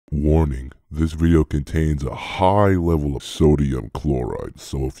Warning, this video contains a high level of sodium chloride,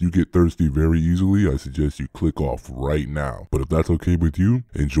 so if you get thirsty very easily, I suggest you click off right now. But if that's okay with you,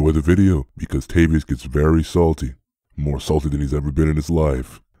 enjoy the video, because Tavius gets very salty. More salty than he's ever been in his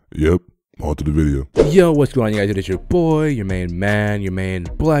life. Yep, on to the video. Yo, what's going on, you guys? It is your boy, your main man, your main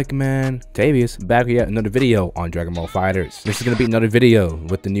black man, Tavius, back with yet another video on Dragon Ball FighterZ. This is going to be another video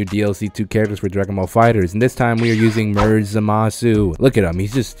with the new DLC 2 characters for Dragon Ball FighterZ, and this time we are using Zamasu. Look at him,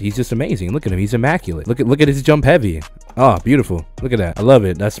 he's just amazing. Look at him, he's immaculate. Look at his jump heavy. Oh, beautiful. Look at that. I love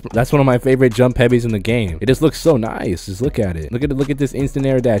it. That's one of my favorite jump heavies in the game. It just looks so nice. Just look at it. Look at this instant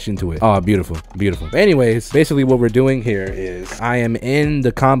air dash into it. Oh, beautiful. Beautiful. But anyways, basically what we're doing here is I am in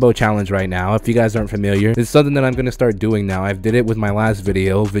the combo challenge right now. If you guys aren't familiar, it's something that I'm going to start doing now. I did it with my last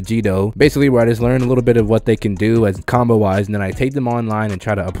video, Vegito, basically where I just learn a little bit of what they can do as combo wise, and then I take them online and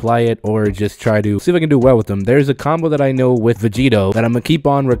try to apply it, or just try to see if I can do well with them. There's a combo that I know with Vegito that I'm going to keep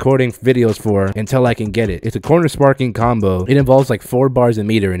on recording videos for until I can get it. It's a corner sparking combo. It involves like 4 bars a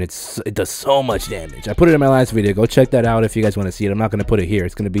meter, and it does so much damage. I put it in my last video. Go check that out if you guys want to see it. I'm not going to put it here.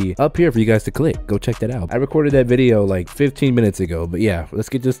 It's going to be up here for you guys to click. Go check that out. I recorded that video like 15 minutes ago, but yeah, let's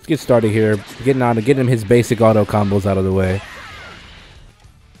get started here. Getting him his basic auto combos out of the way.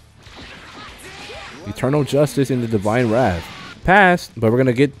 Eternal Justice into Divine Wrath. Passed, but we're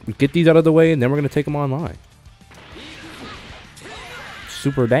gonna get these out of the way, and then we're gonna take them online.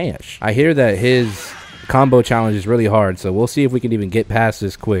 Super Dash. I hear that his combo challenge is really hard, so we'll see if we can even get past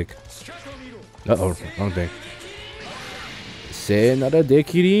this quick. Uh-oh, wrong thing. Senada de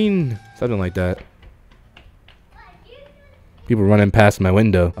Kirin. Something like that. People running past my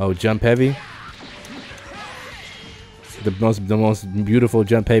window. Oh, jump heavy. The most beautiful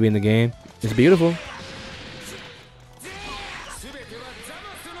jump heavy in the game. It's beautiful.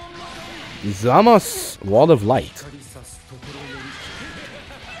 Zamasu, Wall of Light.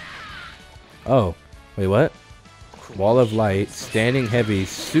 Oh, wait, what? Wall of Light, Standing Heavy,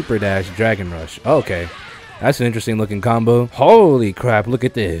 Super Dash, Dragon Rush. Oh, okay. That's an interesting looking combo. Holy crap, look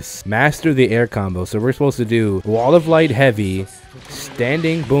at this. Master the air combo. So we're supposed to do Wall of Light Heavy,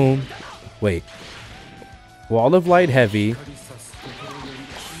 Standing Boom. Wait. Wall of Light Heavy.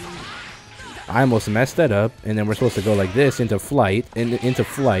 I almost messed that up. And then we're supposed to go like this into flight. Into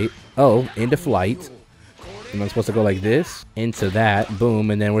flight. Oh, into flight. And I'm supposed to go like this. Into that.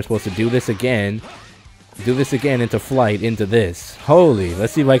 Boom. And then we're supposed to do this again. Do this again into flight. Into this. Holy.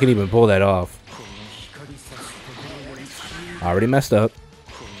 Let's see if I can even pull that off. Already messed up.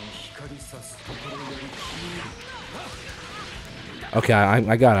 Okay,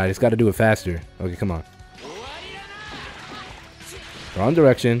 I got it. I just got to do it faster. Okay, come on. Wrong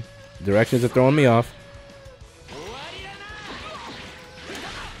direction. Directions are throwing me off.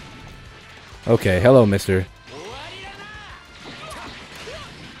 Okay, hello, mister.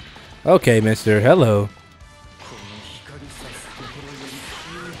 Okay, mister. Hello.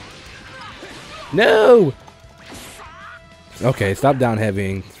 No! Okay, stop down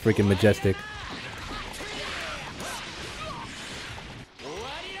heavying. It's freaking majestic.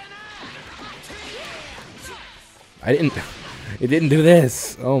 It didn't do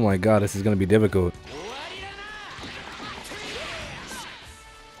this. Oh my god, this is gonna be difficult.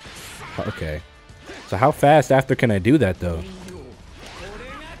 Okay. So how fast after can I do that though?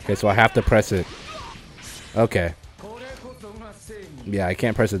 Okay, so I have to press it. Okay. Yeah, I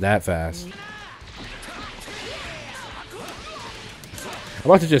can't press it that fast. I'm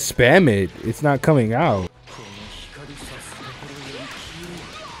about to just spam it. It's not coming out.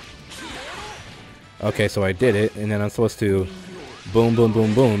 Okay, so I did it, and then I'm supposed to boom, boom,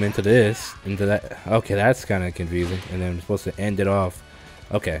 boom, boom into this, into that. Okay, that's kind of confusing. And then I'm supposed to end it off.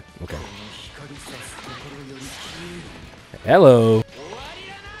 Okay, okay. Hello.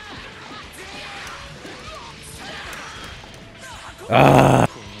 Ah.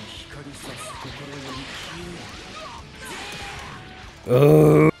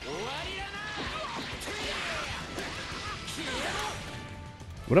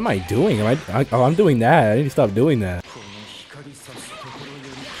 What am I doing? Oh, I'm doing that. I need to stop doing that.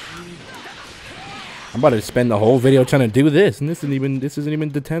 I'm about to spend the whole video trying to do this, and this isn't even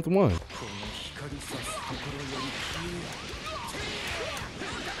the 10th one.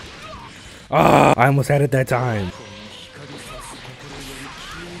 Ah, I almost had it that time.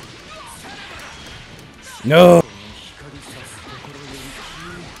 No.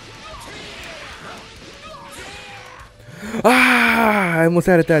 Ah, I almost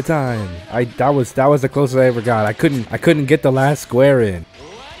had it that time. That was the closest I ever got. I couldn't get the last square in.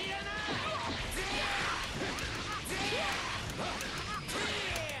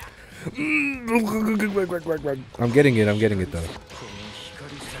 I'm getting it though.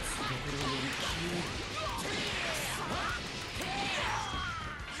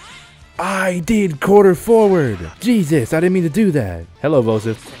 I did quarter forward. Jesus, I didn't mean to do that. Hello,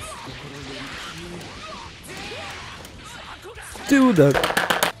 Vosif. Do the...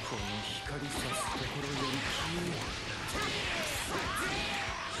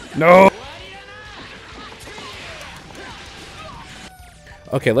 No!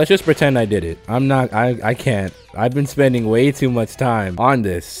 Okay, let's just pretend I did it. I'm not, I can't. I've been spending way too much time on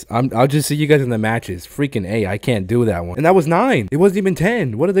this. I'll just see you guys in the matches. Freaking A, I can't do that one. And that was 9. It wasn't even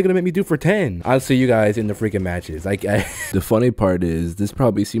 10. What are they gonna make me do for 10? I'll see you guys in the freaking matches. The funny part is, this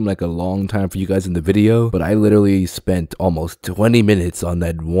probably seemed like a long time for you guys in the video, but I literally spent almost 20 minutes on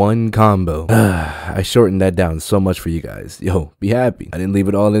that one combo. I shortened that down so much for you guys. Yo, be happy. I didn't leave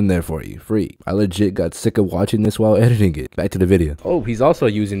it all in there for you, free. I legit got sick of watching this while editing it. Back to the video. Oh, he's also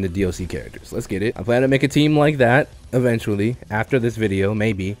using the DLC characters. Let's get it. I plan to make a team like that eventually after this video,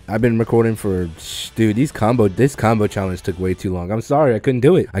 maybe. I've been recording for, dude, this combo challenge took way too long. I'm sorry, I couldn't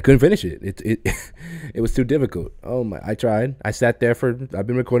do it. I couldn't finish it. It was too difficult. Oh my, I tried. I sat there for, I've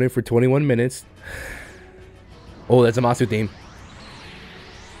been recording for 21 minutes. Oh, that's a Zamasu theme.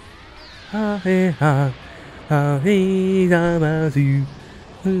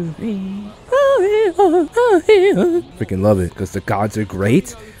 Freaking love it, because the gods are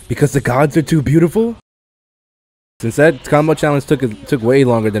great, because the gods are too beautiful. Since that combo challenge took way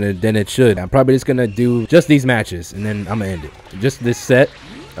longer than it should, I'm probably just gonna do just these matches and then I'm gonna end it. Just this set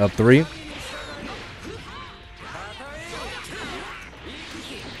of 3.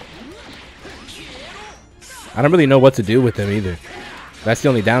 I don't really know what to do with him either. That's the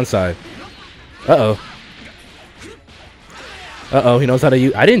only downside. Uh-oh. Uh-oh, he knows how to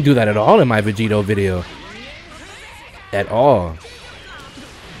use... I didn't do that at all in my Vegito video. At all.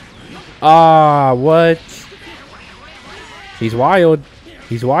 Ah, what? He's wild.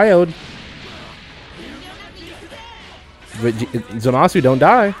 He's wild. Zamasu, don't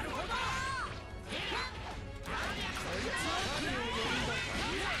die.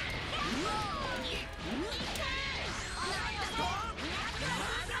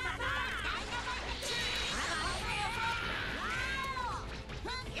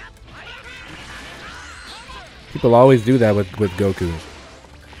 People always do that with Goku.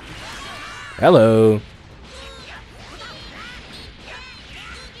 Hello.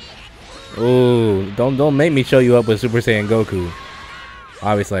 Ooh, don't make me show you up with Super Saiyan Goku.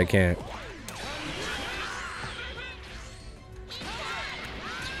 Obviously I can't.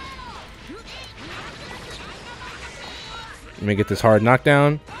 Let me get this hard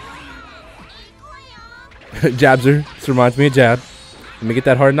knockdown. Jabs her. This reminds me of Jab. Let me get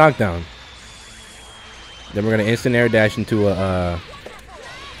that hard knockdown. Then we're gonna instant air dash into a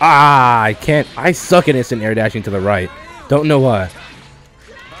I can't. I suck at instant air dashing to the right. Don't know why.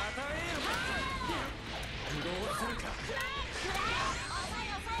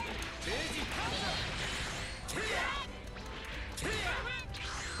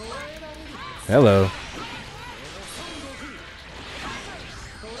 Hello.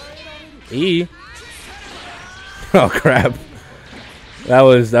 E. Oh crap. That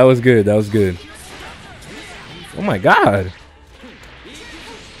was good. That was good. Oh my god.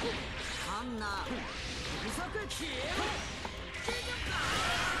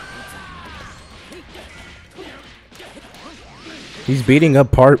 He's beating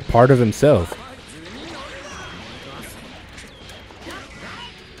up part of himself.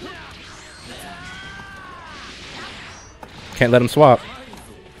 Can't let him swap.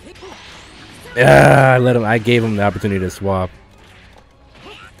 Yeah, I gave him the opportunity to swap.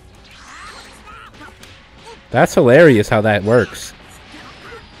 That's hilarious how that works.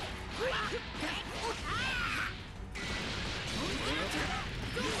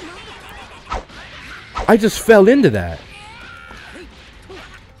 I just fell into that.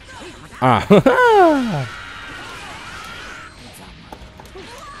 Ah.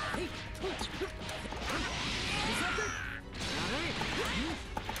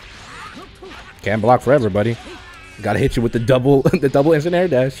 Can't block forever, buddy. Gotta hit you with the double instant air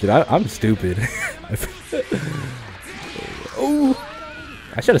dash. Dude, I'm stupid. Oh,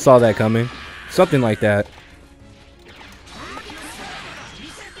 I should have saw that coming. Something like that.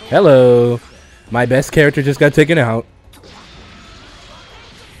 Hello. My best character just got taken out.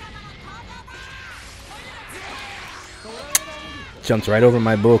 Jumps right over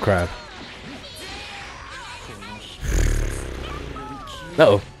my bullcrap.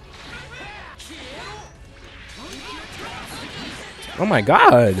 Uh-oh. Oh my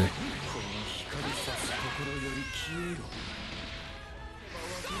god.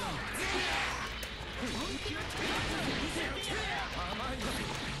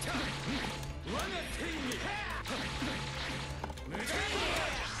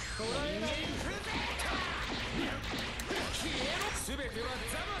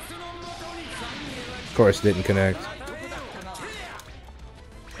 Of course, didn't connect.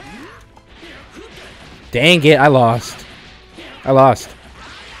 Dang it, I lost. I lost.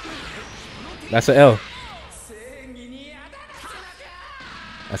 That's a L.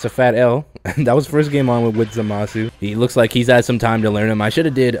 That's a fat L. That was first game on with Zamasu. He looks like he's had some time to learn him. I should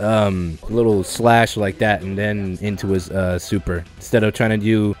have did a little slash like that and then into his super. Instead of trying to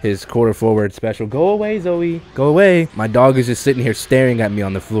do his quarter forward special. Go away, Zoe. Go away. My dog is just sitting here staring at me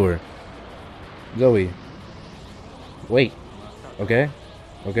on the floor. Zoe. Wait. Okay.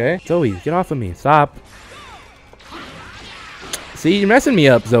 Okay. Zoe, get off of me. Stop. See, you're messing me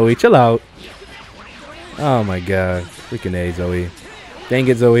up, Zoe. Chill out. Oh my god. Freaking A, Zoe. Dang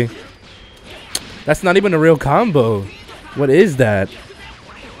it, Zoe. That's not even a real combo. What is that?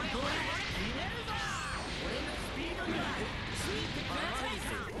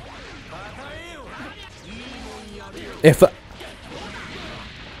 If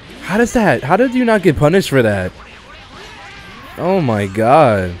how does that? How did you not get punished for that? Oh my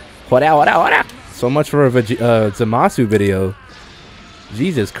god. What out? So much for a Zamasu video.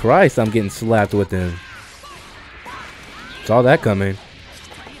 Jesus Christ, I'm getting slapped with him. Saw that coming.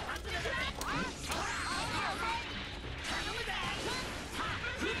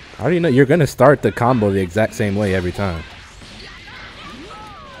 How do you know you're gonna start the combo the exact same way every time?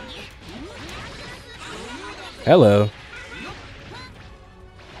 Hello.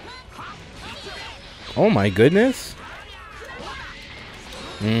 Oh my goodness.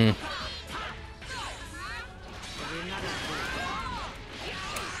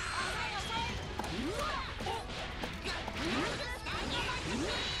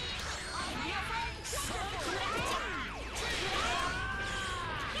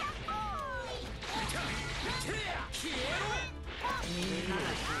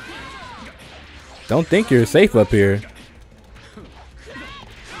 Don't think you're safe up here.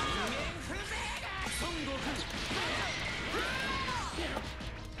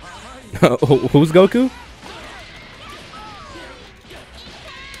 Who's Goku?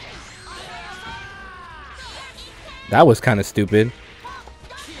 That was kind of stupid.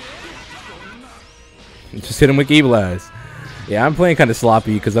 Just hit him with E Blast. Yeah, I'm playing kind of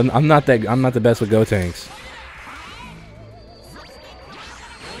sloppy because I'm not the best with Go tanks.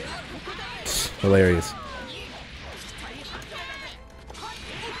 Hilarious.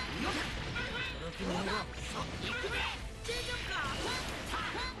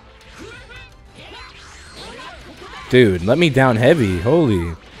 Dude, let me down heavy.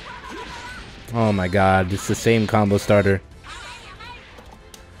 Holy. Oh my god, it's the same combo starter.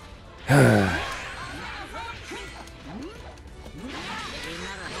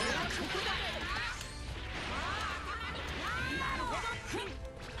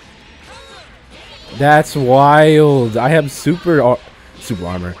 That's wild. I have super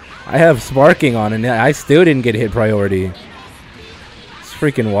armor. I have sparking on and I still didn't get hit priority. It's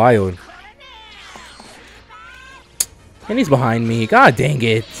freaking wild. And he's behind me. God dang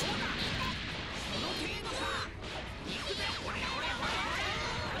it.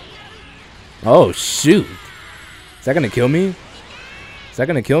 Oh shoot. Is that gonna kill me? Is that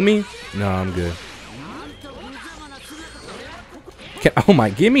gonna kill me? No, I'm good. Oh my,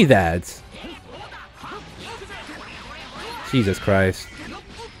 give me that. Jesus Christ.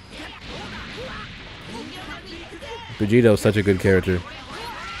 Vegeto's such a good character.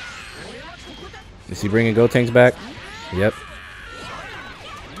 Is he bringing Gotenks back? Yep.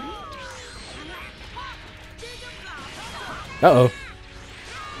 Uh-oh.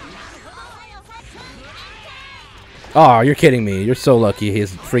 Oh, you're kidding me. You're so lucky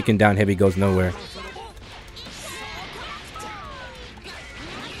his freaking down heavy goes nowhere.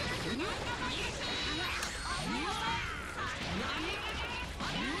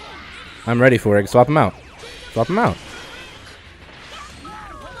 I'm ready for it. Swap him out. Swap him out.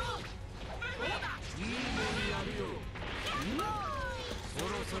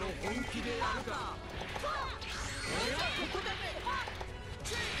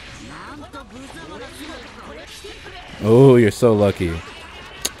 Oh, you're so lucky.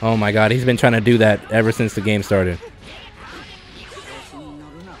 Oh my god, he's been trying to do that ever since the game started.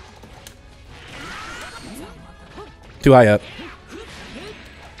 Too high up.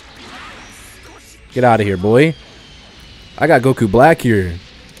 Get out of here, boy. I got Goku Black here.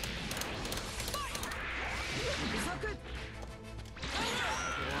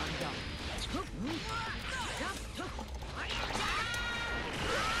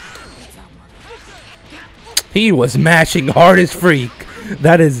 He was mashing hard as freak.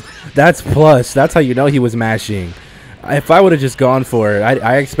 That's plus. That's how you know he was mashing. If I would have just gone for it,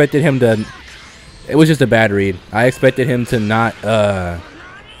 I expected him to. It was just a bad read. I expected him to not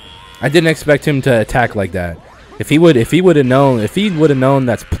I didn't expect him to attack like that. If he would have known that's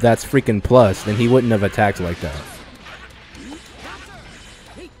freaking plus, then he wouldn't have attacked like that.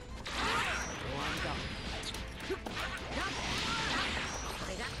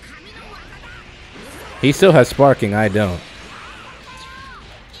 He still has sparking, I don't.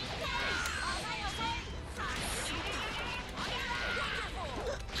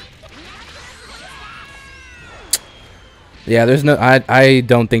 Yeah, there's no I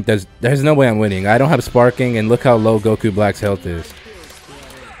don't think there's no way I'm winning. I don't have sparking, and look how low Goku Black's health is.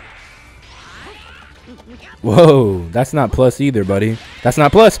 Whoa, that's not plus either, buddy. That's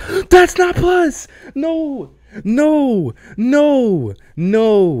not plus. That's not plus. No. No. No.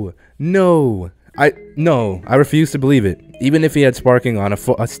 No. No. I refuse to believe it. Even if he had sparking on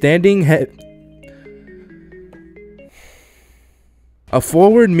a standing head. A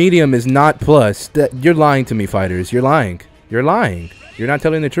forward medium is not plus. You're lying to me, fighters. You're lying. You're lying. You're not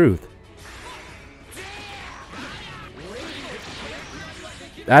telling the truth.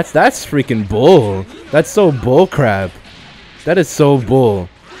 That's freaking bull. That's so bull crap. That is so bull.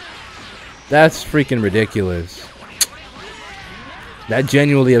 That's freaking ridiculous. That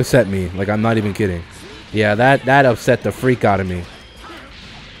genuinely upset me. Like, I'm not even kidding. Yeah, that upset the freak out of me.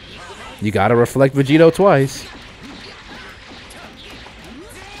 You gotta reflect Vegito twice.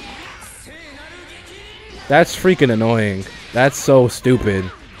 That's freaking annoying. That's so stupid.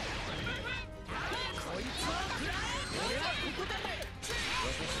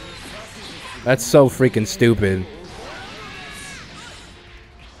 That's so freaking stupid.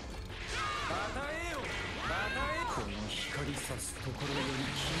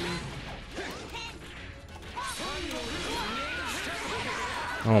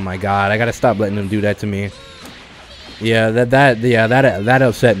 Oh my god, I gotta stop letting them do that to me. Yeah, that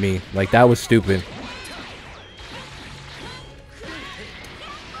upset me. Like, that was stupid.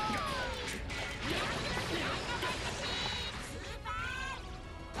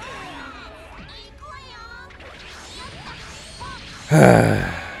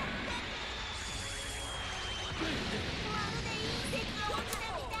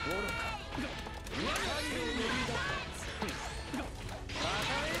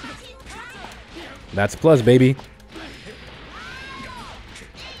 That's plus, baby.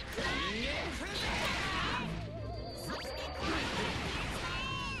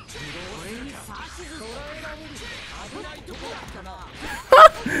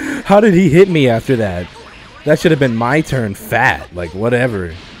 How did he hit me after that? That should have been my turn, fat. Like,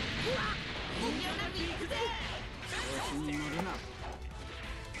 whatever.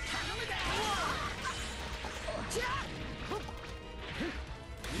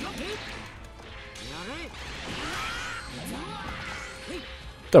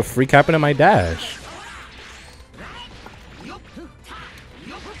 What the freak happened to my dash?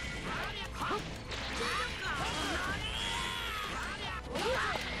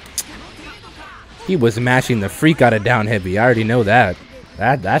 He was mashing the freak out of down heavy. I already know that.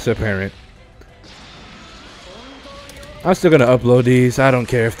 That's apparent. I'm still gonna upload these. I don't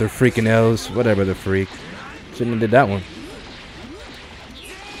care if they're freaking L's. Whatever the freak. Shouldn't have did that one.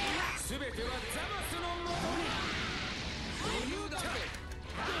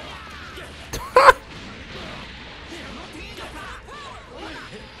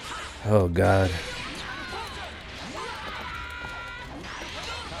 Oh god.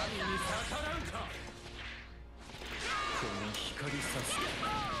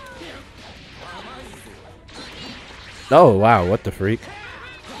 Oh wow, what the freak?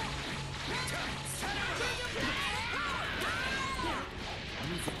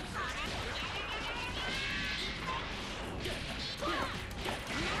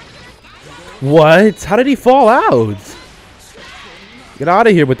 What? How did he fall out? Get out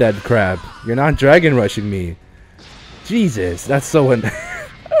of here with that crap. You're not dragon rushing me. Jesus, that's so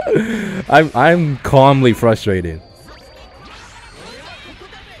I'm calmly frustrated.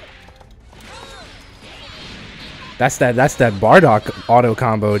 That's that Bardock auto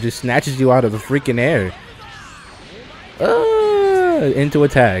combo. It just snatches you out of the freaking air. Into a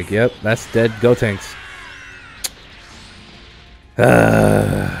tag. Yep, that's dead Gotenks.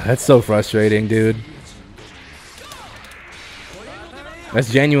 That's so frustrating, dude. That's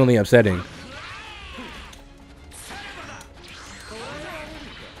genuinely upsetting.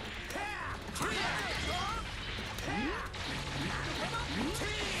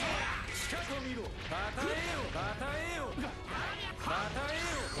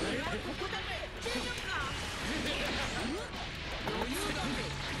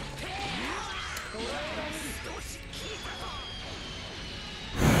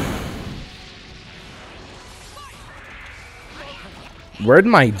 Where'd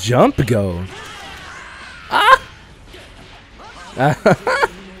my jump go? Ah!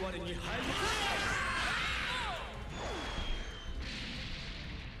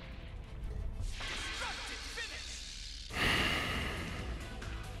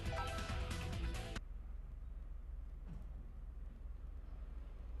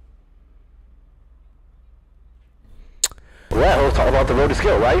 Well, it's all about the road to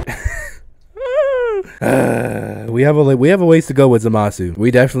skill, right? We have a ways to go with Zamasu.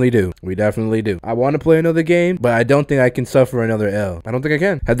 We definitely do. We definitely do. I want to play another game, but I don't think I can suffer another L. I don't think I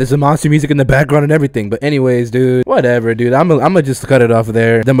can. Had the Zamasu music in the background and everything. But anyways, dude, whatever, dude. I'm gonna just cut it off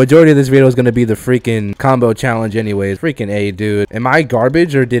there. The majority of this video is gonna be the freaking combo challenge, anyways. Freaking A, dude. Am I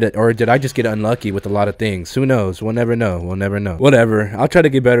garbage or did I just get unlucky with a lot of things? Who knows? We'll never know. We'll never know. Whatever. I'll try to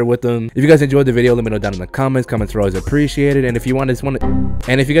get better with them. If you guys enjoyed the video, let me know down in the comments. Comments are always appreciated. And if you guys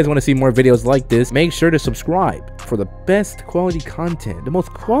want to see more videos like this, make sure to subscribe for the best quality content, the most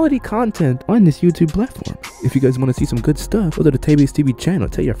quality content on this YouTube platform. If you guys want to see some good stuff, go to the TaviusTV channel.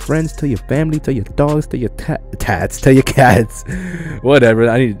 Tell your friends, tell your family, tell your dogs, tell your tats, tell your cats. Whatever.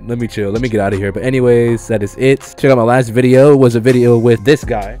 Let me chill. Let me get out of here. But anyways, that is it. Check out my last video. It was a video with this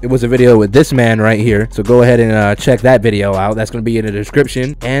guy. It was a video with this man right here. So go ahead and check that video out. That's going to be in the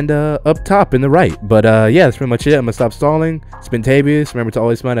description and up top in the right. But yeah, that's pretty much it. I'm going to stop stalling. It's been Tavius. Remember to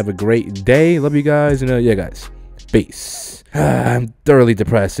always smile. Have a great day. Love you guys. And yeah, guys. Peace. I'm thoroughly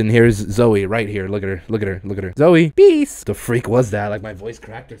depressed. And here's Zoe right here. Look at her. Look at her. Look at her. Zoe. Peace. The freak was that? Like my voice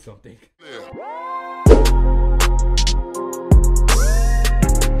cracked or something. Yeah.